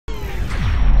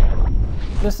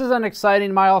This is an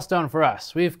exciting milestone for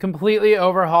us. We've completely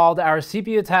overhauled our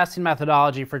CPU testing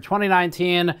methodology for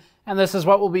 2019, and this is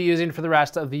what we'll be using for the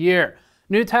rest of the year.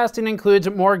 New testing includes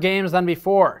more games than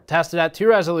before, tested at 2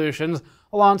 resolutions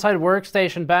alongside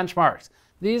workstation benchmarks.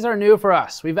 These are new for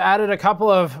us. We've added a couple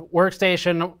of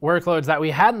workstation workloads that we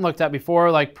hadn't looked at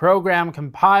before, like program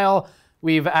compile.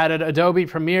 We've added Adobe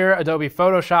Premiere, Adobe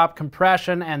Photoshop,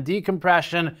 compression and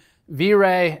decompression,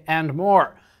 V-Ray, and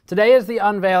more. Today is the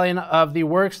unveiling of the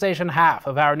workstation half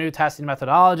of our new testing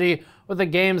methodology, with the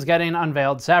games getting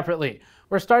unveiled separately.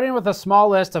 We're starting with a small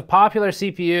list of popular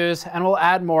CPUs, and we'll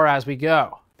add more as we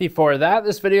go. Before that,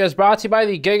 this video is brought to you by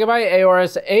the Gigabyte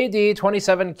Aorus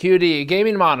AD27QD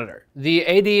gaming monitor. The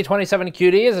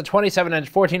AD27QD is a 27-inch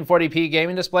 1440p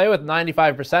gaming display with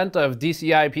 95% of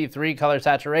DCI-P3 color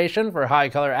saturation for high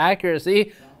color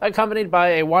accuracy, accompanied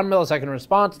by a 1 millisecond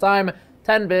response time,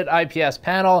 10-bit IPS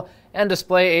panel, and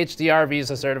display HDR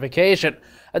Visa certification.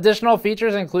 Additional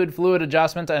features include fluid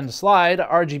adjustment and slide,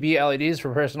 RGB LEDs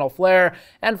for personal flair,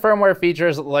 and firmware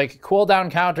features like cooldown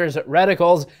counters,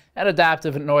 reticles, and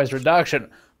adaptive noise reduction.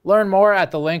 Learn more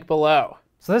at the link below.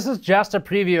 So this is just a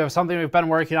preview of something we've been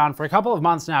working on for a couple of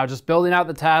months now, just building out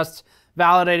the tests,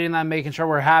 validating them, making sure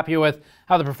we're happy with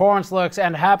how the performance looks,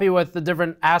 and happy with the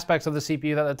different aspects of the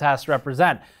CPU that the tests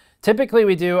represent. Typically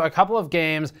we do a couple of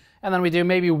games, and then we do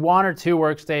maybe 1 or 2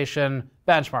 workstation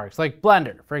benchmarks, like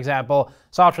Blender, for example,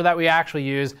 software that we actually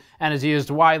use and is used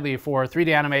widely for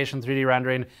 3D animation, 3D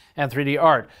rendering, and 3D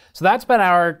art. So that's been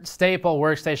our staple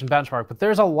workstation benchmark, but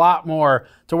there's a lot more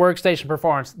to workstation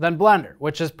performance than Blender,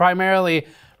 which is primarily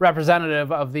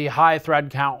representative of the high thread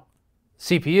count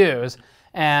CPUs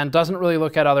and doesn't really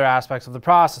look at other aspects of the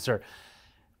processor.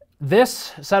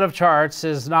 This set of charts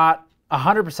is not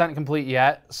 100% complete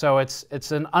yet, so it's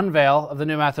an unveil of the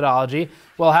new methodology.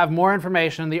 We'll have more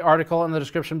information in the article in the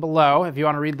description below. If you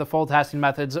want to read the full testing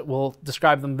methods, we'll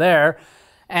describe them there.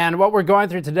 And what we're going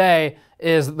through today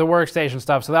is the workstation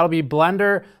stuff. So that'll be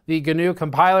Blender, the GNU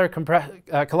compiler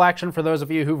collection for those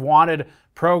of you who've wanted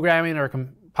programming or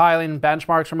compiling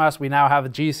benchmarks from us. We now have a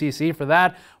GCC for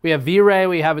that. We have V-Ray,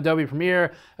 we have Adobe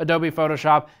Premiere, Adobe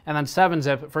Photoshop, and then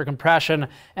 7-zip for compression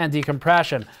and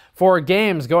decompression. For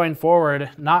games going forward,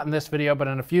 not in this video, but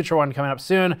in a future one coming up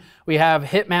soon, we have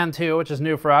Hitman 2, which is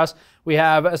new for us. We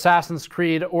have Assassin's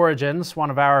Creed Origins, one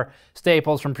of our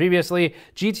staples from previously,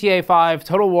 GTA 5,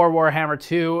 Total War Warhammer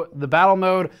 2, the Battle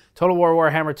Mode, Total War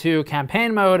Warhammer 2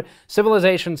 Campaign Mode,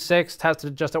 Civilization 6,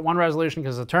 tested just at 1 resolution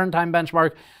because of the turn time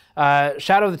benchmark,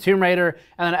 Shadow of the Tomb Raider,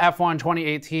 and then F1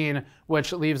 2018,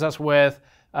 which leaves us with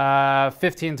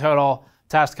 15 total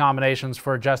test combinations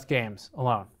for just games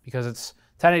alone, because it's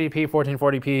 1080p,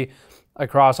 1440p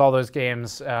across all those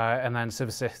games, and then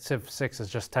Civ 6 is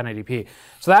just 1080p.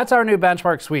 So that's our new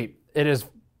benchmark suite. It is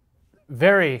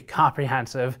very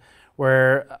comprehensive.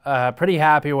 We're pretty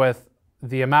happy with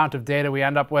the amount of data we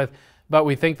end up with, but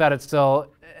we think that it's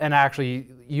still an actually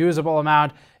usable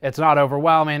amount. It's not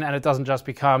overwhelming, and it doesn't just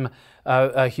become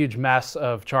a huge mess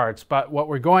of charts. But what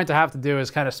we're going to have to do is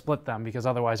kind of split them, because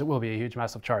otherwise it will be a huge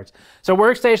mess of charts. So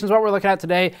workstation is what we're looking at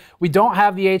today. We don't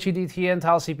have the HEDT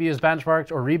Intel CPUs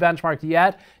benchmarked or re-benchmarked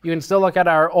yet. You can still look at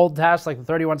our old tests like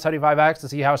the 3175X to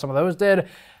see how some of those did.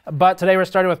 But today we're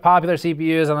starting with popular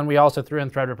CPUs, and then we also threw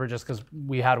in Threadripper just because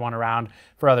we had one around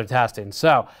for other testing.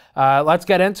 So let's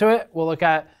get into it. We'll look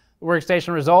at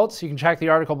workstation results. You can check the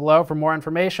article below for more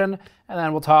information, and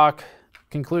then we'll talk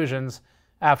conclusions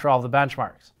after all the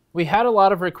benchmarks. We had a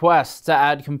lot of requests to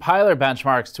add compiler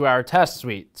benchmarks to our test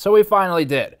suite, so we finally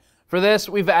did. For this,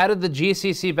 we've added the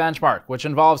GCC Benchmark, which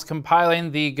involves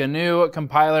compiling the GNU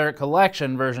compiler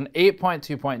collection version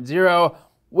 8.2.0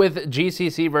 with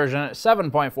GCC version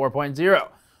 7.4.0.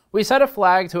 We set a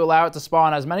flag to allow it to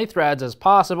spawn as many threads as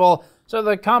possible, so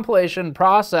the compilation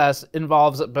process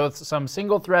involves both some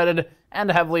single-threaded and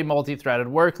heavily multi-threaded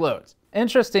workloads.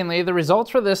 Interestingly, the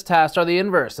results for this test are the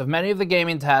inverse of many of the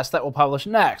gaming tests that we'll publish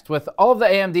next, with all of the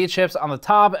AMD chips on the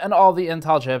top and all the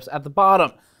Intel chips at the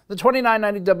bottom. The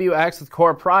 2990WX with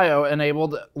Core Prio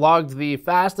enabled logged the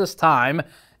fastest time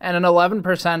and an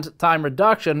 11% time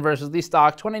reduction versus the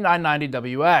stock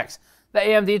 2990WX. The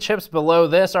AMD chips below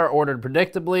this are ordered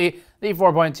predictably. The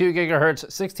 4.2 GHz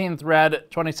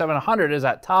 16-thread 2700 is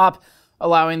at top,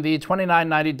 allowing the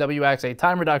 2990WX a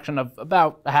time reduction of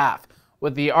about half,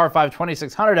 with the R5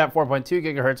 2600 at 4.2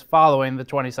 GHz following the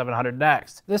 2700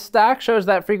 next. This stack shows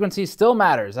that frequency still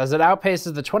matters, as it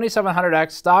outpaces the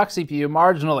 2700X stock CPU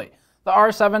marginally. The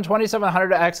R7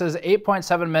 2700X's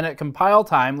 8.7-minute compile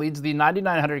time leads the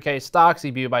 9900K stock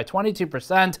CPU by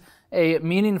 22%, a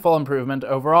meaningful improvement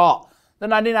overall. The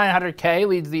 9900K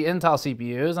leads the Intel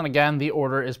CPUs, and again, the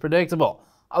order is predictable.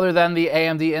 Other than the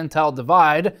AMD Intel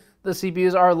divide, the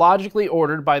CPUs are logically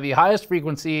ordered by the highest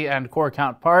frequency and core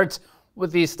count parts,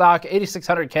 with the stock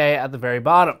 8600K at the very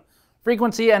bottom.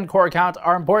 Frequency and core count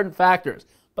are important factors,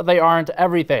 but they aren't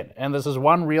everything, and this is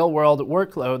one real-world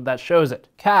workload that shows it.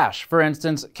 Cache, for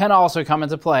instance, can also come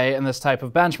into play in this type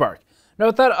of benchmark.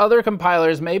 Note that other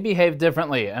compilers may behave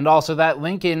differently, and also that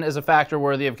linking is a factor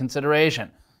worthy of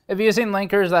consideration. If using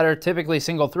linkers that are typically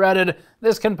single-threaded,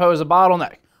 this can pose a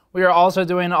bottleneck. We are also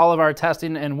doing all of our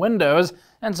testing in Windows,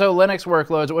 and so Linux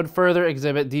workloads would further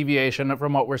exhibit deviation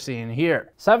from what we're seeing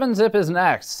here. 7-zip is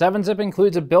next. 7-zip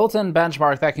includes a built-in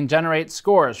benchmark that can generate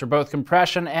scores for both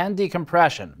compression and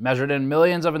decompression, measured in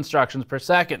millions of instructions per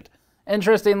second.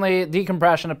 Interestingly,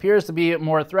 decompression appears to be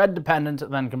more thread-dependent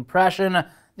than compression.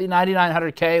 The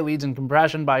 9900K leads in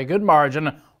compression by a good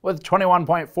margin, with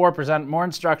 21.4% more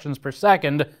instructions per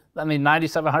second than the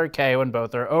 9700K when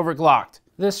both are overclocked.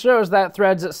 This shows that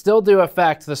threads still do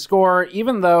affect the score,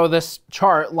 even though this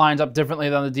chart lines up differently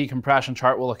than the decompression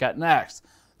chart we'll look at next.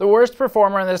 The worst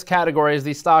performer in this category is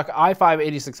the stock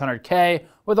i5-8600K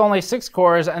with only 6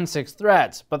 cores and 6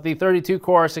 threads, but the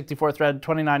 32-core, 64-thread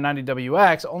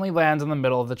 2990WX only lands in the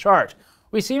middle of the chart.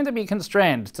 We seem to be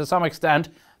constrained, to some extent,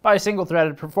 by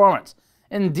single-threaded performance.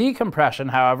 In decompression,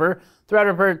 however,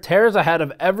 Threadripper tears ahead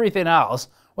of everything else,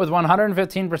 with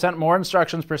 115% more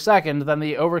instructions per second than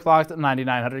the overclocked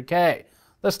 9900K.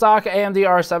 The stock AMD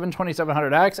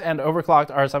R7-2700X and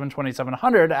overclocked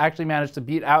R7-2700 actually managed to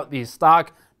beat out the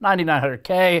stock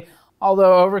 9900K,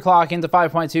 although overclocking to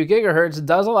 5.2 GHz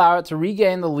does allow it to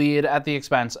regain the lead at the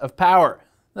expense of power.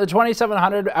 The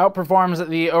 2700 outperforms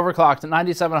the overclocked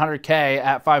 9700K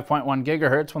at 5.1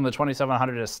 GHz when the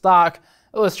 2700 is stock,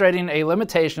 illustrating a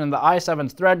limitation in the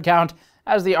i7's thread count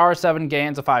as the R7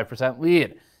 gains a 5%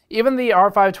 lead. Even the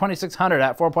R5-2600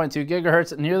 at 4.2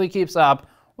 GHz nearly keeps up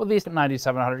with the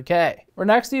 9700K. We're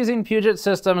next using Puget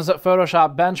Systems'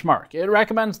 Photoshop Benchmark. It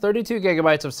recommends 32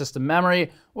 GB of system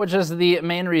memory, which is the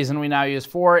main reason we now use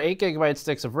 4 8 GB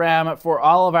sticks of RAM for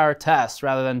all of our tests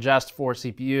rather than just 4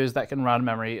 CPUs that can run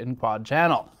memory in quad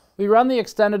channel. We run the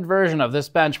extended version of this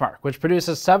benchmark, which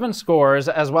produces 7 scores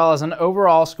as well as an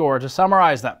overall score to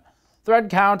summarize them. Thread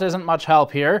count isn't much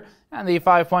help here, and the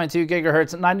 5.2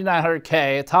 GHz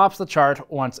 9900K tops the chart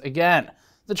once again.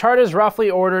 The chart is roughly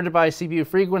ordered by CPU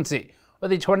frequency,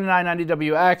 with the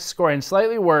 2990WX scoring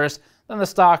slightly worse than the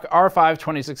stock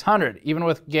R5-2600, even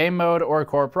with game mode or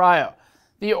core prio.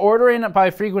 The ordering by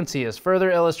frequency is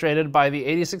further illustrated by the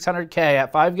 8600K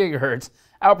at 5 GHz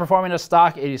outperforming a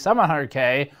stock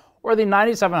 8700K, or the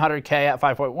 9700K at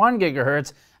 5.1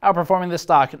 GHz outperforming the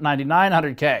stock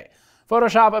 9900K.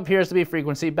 Photoshop appears to be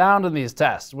frequency bound in these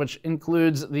tests, which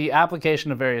includes the application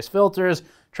of various filters,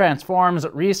 transforms,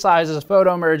 resizes,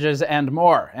 photo merges, and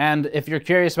more. And if you're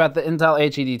curious about the Intel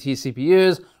HEDT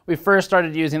CPUs, we first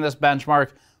started using this benchmark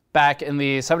back in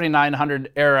the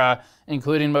 7900 era,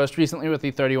 including most recently with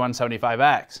the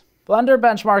 3175X. Blender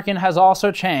benchmarking has also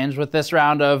changed with this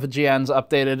round of GN's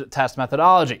updated test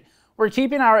methodology. We're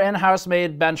keeping our in-house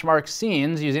made benchmark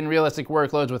scenes using realistic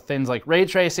workloads with things like ray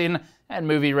tracing and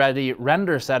movie-ready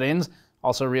render settings,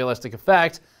 also realistic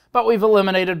effect, but we've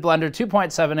eliminated Blender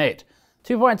 2.78.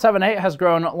 2.78 has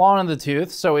grown long in the tooth,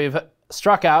 so we've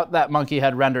struck out that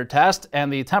Monkeyhead Render test,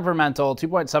 and the temperamental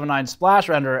 2.79 splash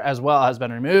render as well has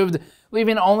been removed,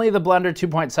 leaving only the Blender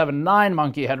 2.79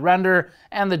 Monkeyhead Render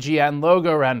and the GN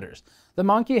logo renders. The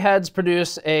Monkeyheads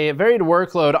produce a varied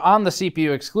workload on the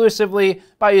CPU exclusively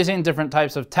by using different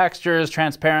types of textures,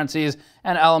 transparencies,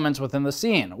 and elements within the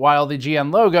scene, while the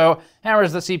GN logo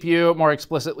hammers the CPU more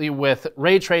explicitly with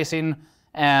ray tracing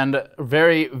and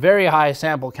very, very high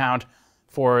sample count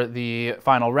for the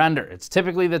final render. It's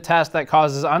typically the test that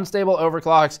causes unstable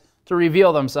overclocks to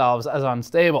reveal themselves as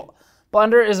unstable.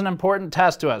 Blender is an important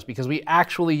test to us because we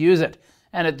actually use it,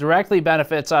 and it directly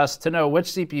benefits us to know which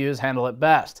CPUs handle it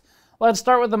best. Let's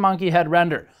start with the Monkeyhead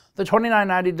Render. The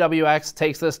 2990WX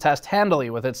takes this test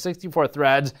handily with its 64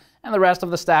 threads, and the rest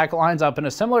of the stack lines up in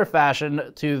a similar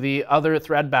fashion to the other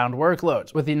thread-bound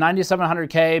workloads, with the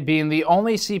 9700K being the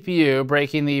only CPU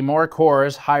breaking the more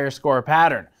cores, higher score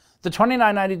pattern. The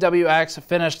 2990WX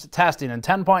finished testing in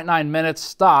 10.9 minutes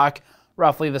stock,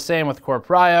 roughly the same with core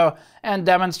prio, and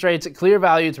demonstrates clear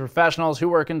value to professionals who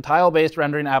work in tile-based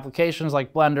rendering applications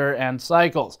like Blender and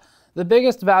Cycles. The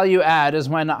biggest value add is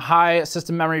when high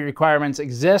system memory requirements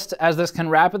exist, as this can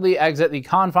rapidly exit the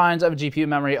confines of GPU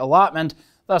memory allotment,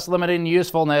 thus limiting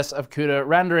usefulness of CUDA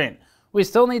rendering. We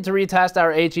still need to retest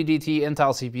our HEDT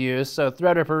Intel CPUs, so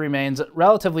Threadripper remains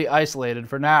relatively isolated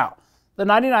for now. The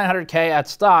 9900K at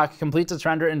stock completes its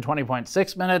render in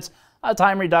 20.6 minutes, a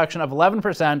time reduction of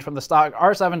 11% from the stock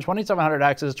R7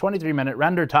 2700X's 23-minute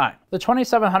render time. The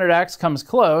 2700X comes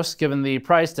close, given the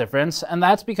price difference, and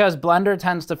that's because Blender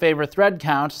tends to favor thread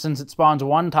count since it spawns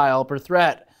 1 tile per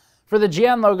thread. For the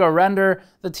GN logo render,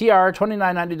 the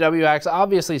TR2990WX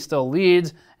obviously still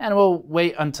leads, and will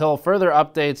wait until further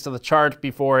updates to the chart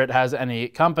before it has any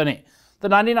company. The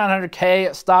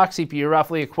 9900K stock CPU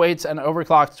roughly equates an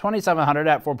overclocked 2700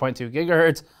 at 4.2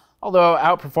 GHz, although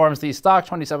outperforms the stock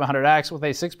 2700X with a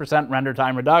 6% render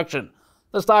time reduction.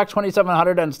 The stock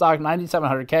 2700 and stock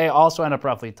 9700K also end up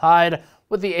roughly tied,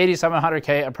 with the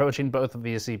 8700K approaching both of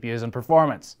these CPUs in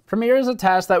performance. Premiere is a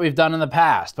test that we've done in the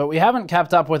past, but we haven't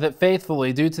kept up with it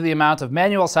faithfully due to the amount of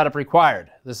manual setup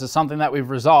required. This is something that we've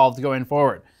resolved going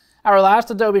forward. Our last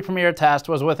Adobe Premiere test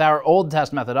was with our old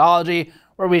test methodology,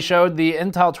 where we showed the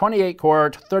Intel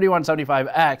 28-core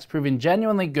 3175X proving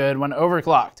genuinely good when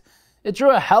overclocked. It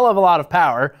drew a hell of a lot of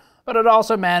power, but it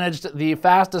also managed the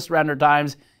fastest render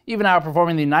times, even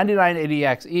outperforming the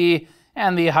 9980XE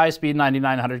and the high-speed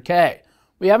 9900K.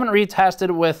 We haven't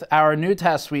retested with our new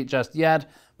test suite just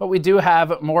yet, but we do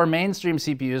have more mainstream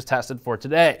CPUs tested for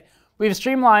today. We've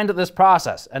streamlined this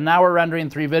process, and now we're rendering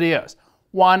 3 videos.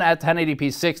 One at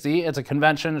 1080p 60, it's a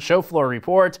convention show floor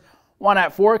report, one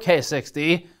at 4K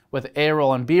 60 with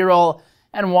A-roll and B-roll,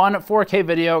 and one 4K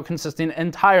video consisting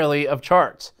entirely of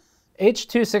charts.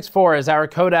 H.264 is our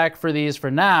codec for these for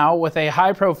now, with a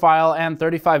high profile and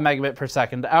 35 megabit per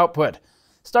second output.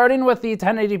 Starting with the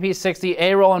 1080p 60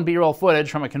 A-roll and B-roll footage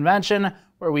from a convention,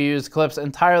 where we used clips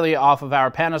entirely off of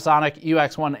our Panasonic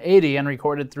UX180 and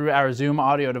recorded through our Zoom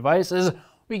audio devices,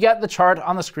 we get the chart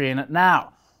on the screen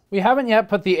now. We haven't yet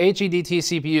put the HEDT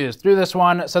CPUs through this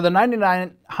one, so the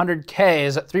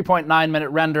 9900K's 3.9-minute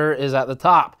render is at the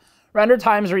top. Render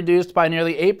time is reduced by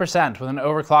nearly 8% with an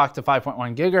overclock to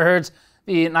 5.1 GHz.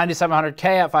 The 9700K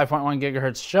at 5.1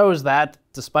 GHz shows that,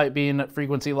 despite being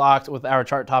frequency locked with our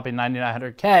chart-topping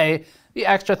 9900K, the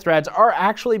extra threads are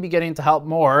actually beginning to help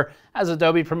more as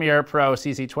Adobe Premiere Pro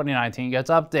CC 2019 gets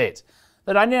updates.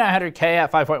 The 9900K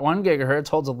at 5.1 GHz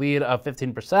holds a lead of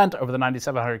 15% over the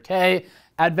 9700K,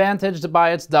 advantaged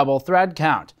by its double thread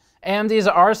count. AMD's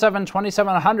R7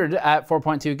 2700 at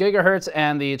 4.2 GHz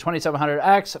and the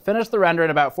 2700X finished the render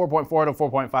in about 4.4 to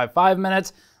 4.55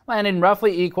 minutes, landing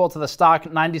roughly equal to the stock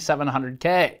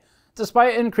 9700K.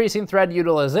 Despite increasing thread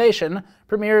utilization,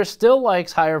 Premiere still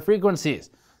likes higher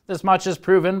frequencies. This much is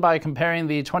proven by comparing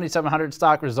the 2700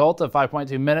 stock result of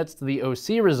 5.2 minutes to the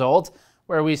OC result,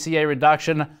 where we see a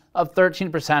reduction of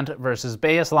 13% versus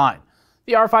baseline.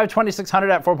 The R5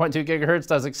 2600 at 4.2 GHz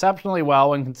does exceptionally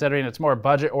well when considering its more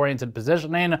budget-oriented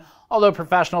positioning, although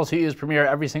professionals who use Premiere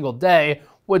every single day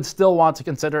would still want to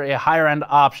consider a higher-end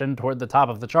option toward the top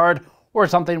of the chart, or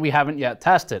something we haven't yet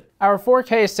tested. Our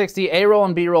 4K 60 A-roll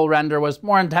and B-roll render was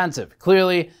more intensive,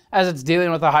 clearly, as it's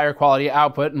dealing with a higher quality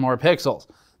output and more pixels.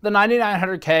 The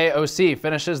 9900K OC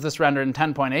finishes this render in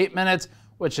 10.8 minutes,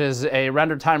 which is a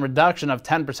render time reduction of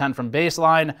 10% from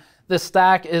baseline. The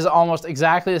stack is almost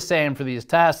exactly the same for these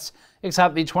tests,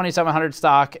 except the 2700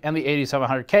 stock and the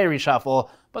 8700K reshuffle,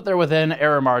 but they're within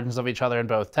error margins of each other in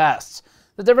both tests.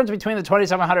 The difference between the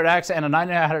 2700X and a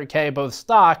 9900K both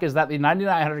stock is that the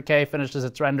 9900K finishes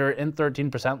its render in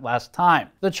 13% less time.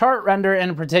 The chart render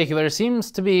in particular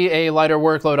seems to be a lighter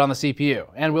workload on the CPU,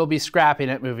 and we'll be scrapping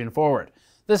it moving forward.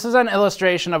 This is an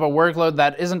illustration of a workload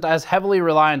that isn't as heavily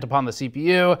reliant upon the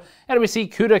CPU, and we see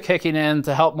CUDA kicking in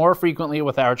to help more frequently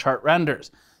with our chart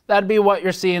renders. That'd be what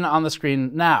you're seeing on the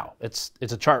screen now. It's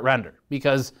a chart render,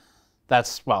 because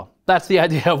that's the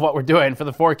idea of what we're doing for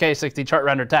the 4K 60 chart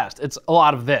render test. It's a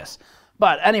lot of this.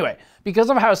 But anyway, because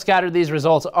of how scattered these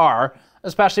results are,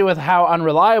 especially with how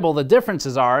unreliable the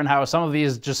differences are and how some of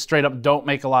these just straight up don't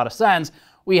make a lot of sense,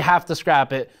 we have to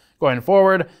scrap it going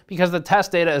forward because the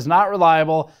test data is not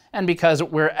reliable and because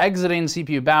we're exiting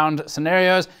CPU-bound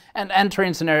scenarios and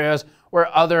entering scenarios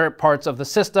where other parts of the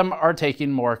system are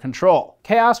taking more control.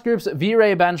 Chaos Group's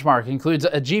V-Ray benchmark includes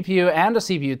a GPU and a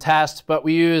CPU test, but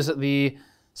we use the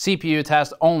CPU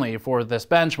test only for this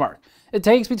benchmark. It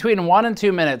takes between 1 and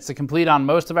 2 minutes to complete on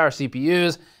most of our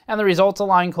CPUs, and the results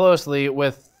align closely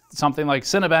with something like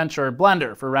Cinebench or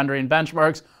Blender for rendering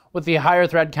benchmarks, with the higher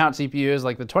thread count CPUs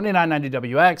like the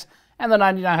 2990WX and the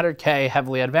 9900K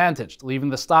heavily advantaged, leaving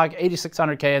the stock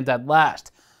 8600K in dead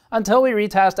last. Until we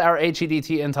retest our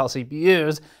HEDT Intel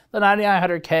CPUs, the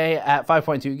 9900K at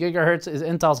 5.2 GHz is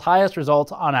Intel's highest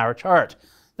result on our chart.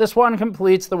 This one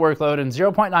completes the workload in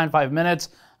 0.95 minutes,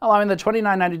 allowing the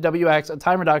 2990WX a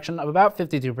time reduction of about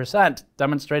 52%,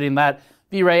 demonstrating that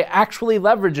V-Ray actually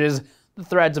leverages the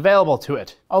threads available to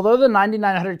it. Although the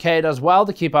 9900K does well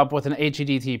to keep up with an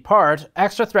HEDT part,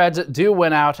 extra threads do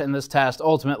win out in this test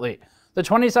ultimately. The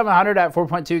 2700 at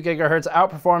 4.2 GHz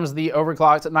outperforms the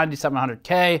overclocked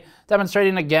 9700K,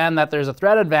 demonstrating again that there's a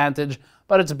thread advantage,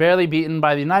 but it's barely beaten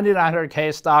by the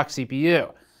 9900K stock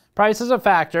CPU. Price is a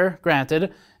factor,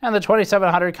 granted, and the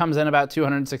 2700 comes in about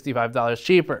 $265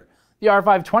 cheaper. The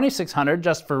R5 2600,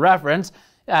 just for reference,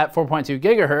 at 4.2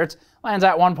 GHz, lands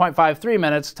at 1.53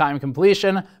 minutes time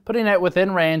completion, putting it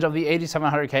within range of the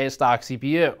 8700K stock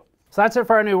CPU. So that's it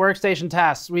for our new workstation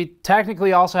tests. We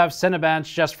technically also have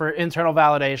Cinebench just for internal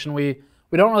validation. We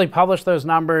don't really publish those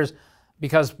numbers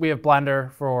because we have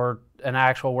Blender for an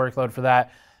actual workload for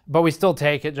that, but we still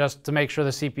take it just to make sure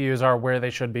the CPUs are where they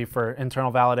should be for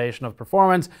internal validation of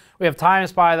performance. We have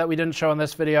TimeSpy that we didn't show in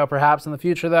this video, perhaps in the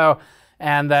future though,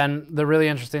 and then the really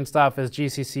interesting stuff is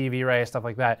GCC, V-Ray, stuff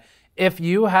like that. If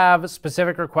you have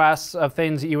specific requests of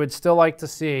things that you would still like to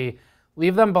see,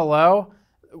 leave them below.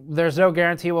 There's no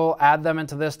guarantee we'll add them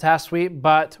into this test suite,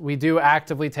 but we do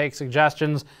actively take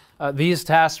suggestions. These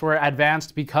tests were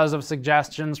advanced because of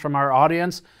suggestions from our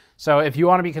audience. So if you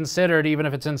want to be considered, even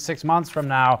if it's in 6 months from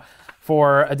now,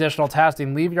 for additional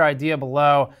testing, leave your idea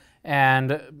below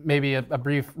and maybe a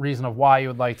brief reason of why you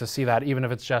would like to see that, even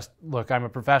if it's just, look, I'm a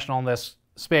professional in this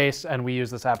space and we use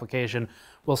this application,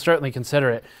 we'll certainly consider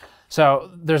it.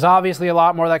 So there's obviously a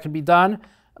lot more that could be done,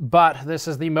 but this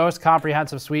is the most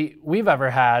comprehensive suite we've ever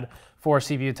had for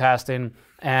CPU testing,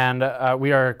 and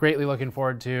we are greatly looking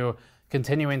forward to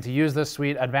continuing to use this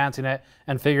suite, advancing it,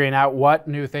 and figuring out what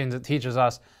new things it teaches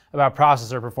us about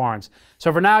processor performance.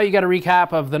 So for now, you get a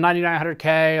recap of the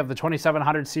 9900K, of the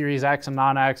 2700 Series X and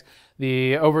non-X,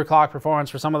 the overclock performance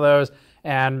for some of those,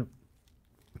 and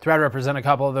try to represent a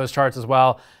couple of those charts as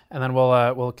well, and then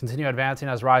we'll continue advancing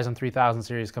as Ryzen 3000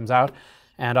 series comes out,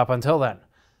 and up until then.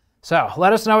 So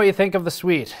let us know what you think of the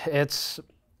suite. It's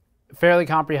fairly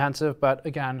comprehensive, but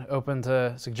again, open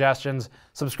to suggestions.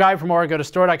 Subscribe for more. Go to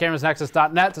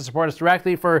store.gamersnexus.net to support us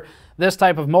directly for this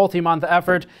type of multi-month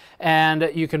effort, and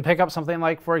you can pick up something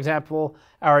like, for example,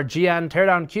 our GN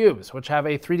teardown cubes, which have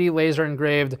a 3D laser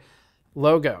engraved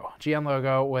logo, GN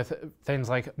logo, with things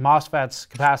like MOSFETs,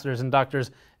 capacitors, inductors,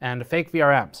 and fake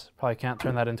VRMs. Probably can't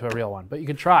turn that into a real one, but you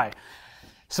could try.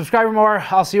 Subscribe for more.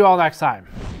 I'll see you all next time.